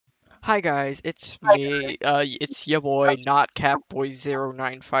Hi guys, it's me. It's your boy, not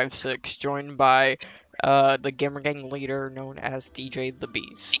Catboy0956, joined by the gamer gang leader known as DJ the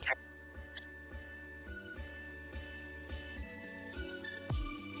Beast.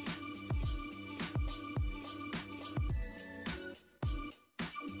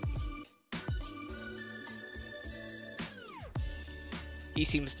 He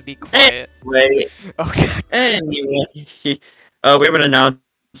seems to be quiet. Anyway, Okay. anyway, we have an announcement.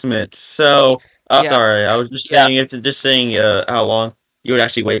 So, Yeah. sorry, I was just saying, how long you would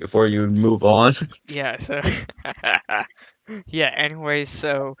actually wait before you would move on. Yeah. So. Yeah. Anyway,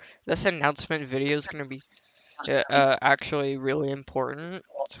 so this announcement video is gonna be actually really important.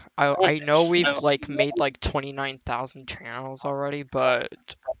 I know we've made like 29,000 channels already, but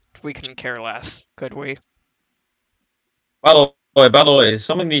we couldn't care less, could we? By the way,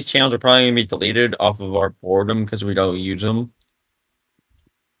 some of these channels are probably gonna be deleted off of our boredom because we don't use them.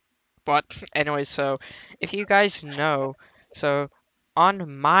 But anyway, so if you guys know, so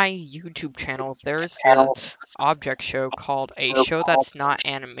on my YouTube channel, there's this object show called A Show That's Not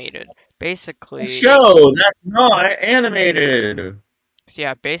Animated. Basically, Show that's not animated.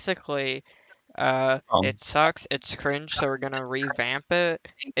 yeah, basically, Um, it sucks, it's cringe, so we're gonna revamp it.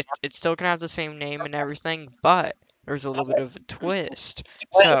 It's still gonna have the same name and everything, but there's a little bit of a twist.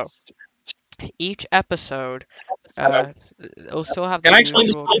 So each episode, it'll still have can the I explain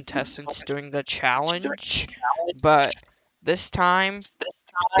this? usual contestants doing the challenge, but this time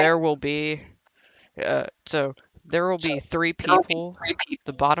there will be so there will be three people.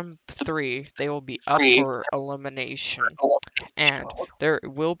 The bottom three, they will be up for elimination, and there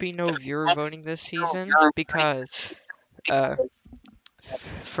will be no viewer voting this season because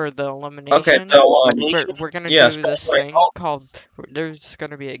for the Okay, elimination, so we're gonna yes, do this thing called, there's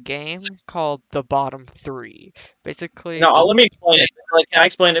gonna be a game called the bottom three. Basically, no, the let me explain it. Can I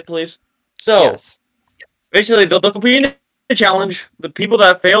explain it, please? So, yes, basically, they'll compete in the challenge. The people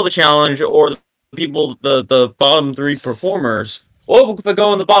that fail the challenge, or the people, the bottom three performers, will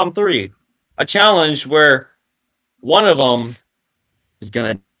go in the bottom three. A challenge where one of them is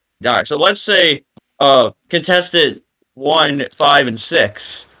gonna die. So let's say, contestant 1, 5, and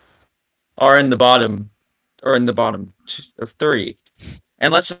 6 are in the bottom, of three,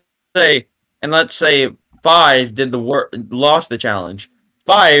 and say, let's say 5 did the work, lost the challenge.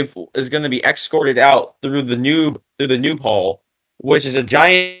 5 is going to be escorted out through the noob hall, which is a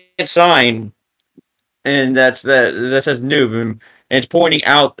giant sign, and that says noob, and it's pointing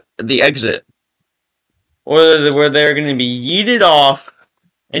out the exit, where they're going to be yeeted off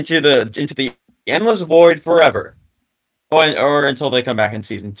into the endless void forever, or until they come back in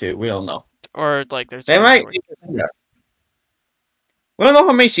season 2. We don't know. or like there's They no might. story. We don't know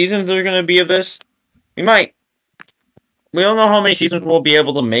how many seasons there are going to be of this. We might. We don't know how many seasons we'll be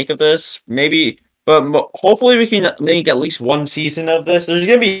able to make of this. Maybe, but hopefully we can make at least one season of this. There's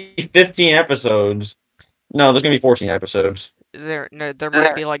going to be 15 episodes. No, there's going to be 14 episodes. There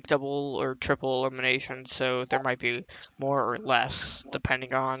might be like double or triple elimination, so there might be more or less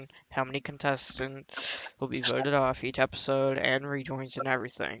depending on how many contestants will be voted off each episode and rejoins and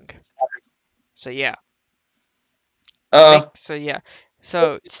everything. So yeah. So yeah.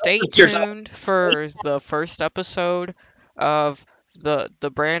 So stay tuned for the first episode of the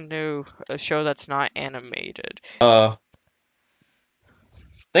brand new show that's not animated. Thank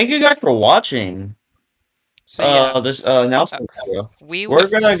you guys for watching. So yeah, This announcement video. we're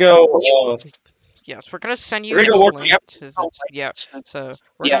gonna go. Yes, we're gonna send you We're gonna a work. link to yeah. So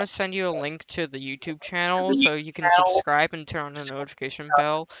we're gonna send you a link to the YouTube channel so you can subscribe and turn on the notification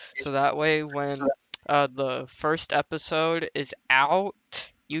bell, so that way when the first episode is out,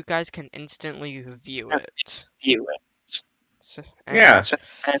 you guys can instantly view it. So, Yeah.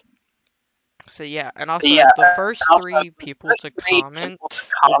 So yeah, and also the first three people to comment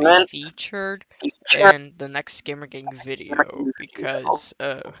will be featured in the next Gamer Gang video because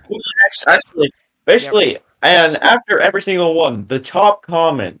Actually, basically, and after every single one, the top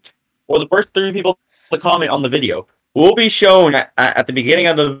comment, or the first 3 people to comment on the video, will be shown at the beginning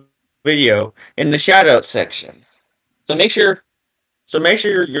of the video in the shout out section. So make sure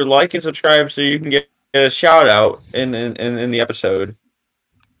you like and subscribe so you can get a shout out in the episode.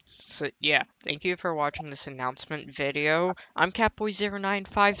 So yeah, thank you for watching this announcement video. I'm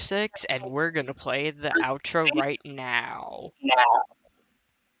Catboy0956 and we're gonna play the outro right now.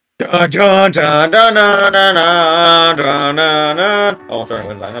 Dun, dun, dun, dun, dun, dun, dun, dun, dun, dun. Oh, sorry,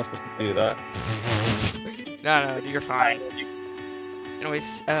 was I not supposed to do that? No, you're fine.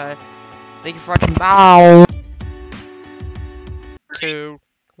 Anyways, thank you for watching. Bye. 2,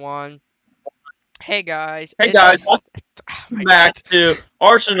 1. Hey guys. Hey guys. my back God. to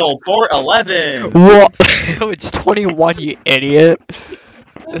Arsenal Port 11. What? It's 21, you idiot.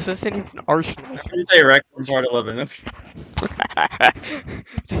 This isn't even Arsenal. How do you say Rec Room Part 11? Okay.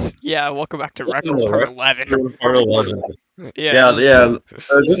 Yeah, welcome back to Rec Welcome Room to Part Rec 11. Room Part 11. Yeah.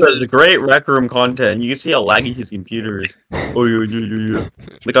 This is great Rec Room content. You can see how laggy his computer is. Oh, yeah.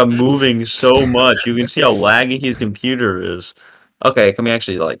 Like, I'm moving so much. You can see how laggy his computer is. Okay, can we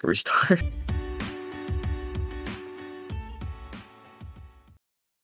actually, like, restart?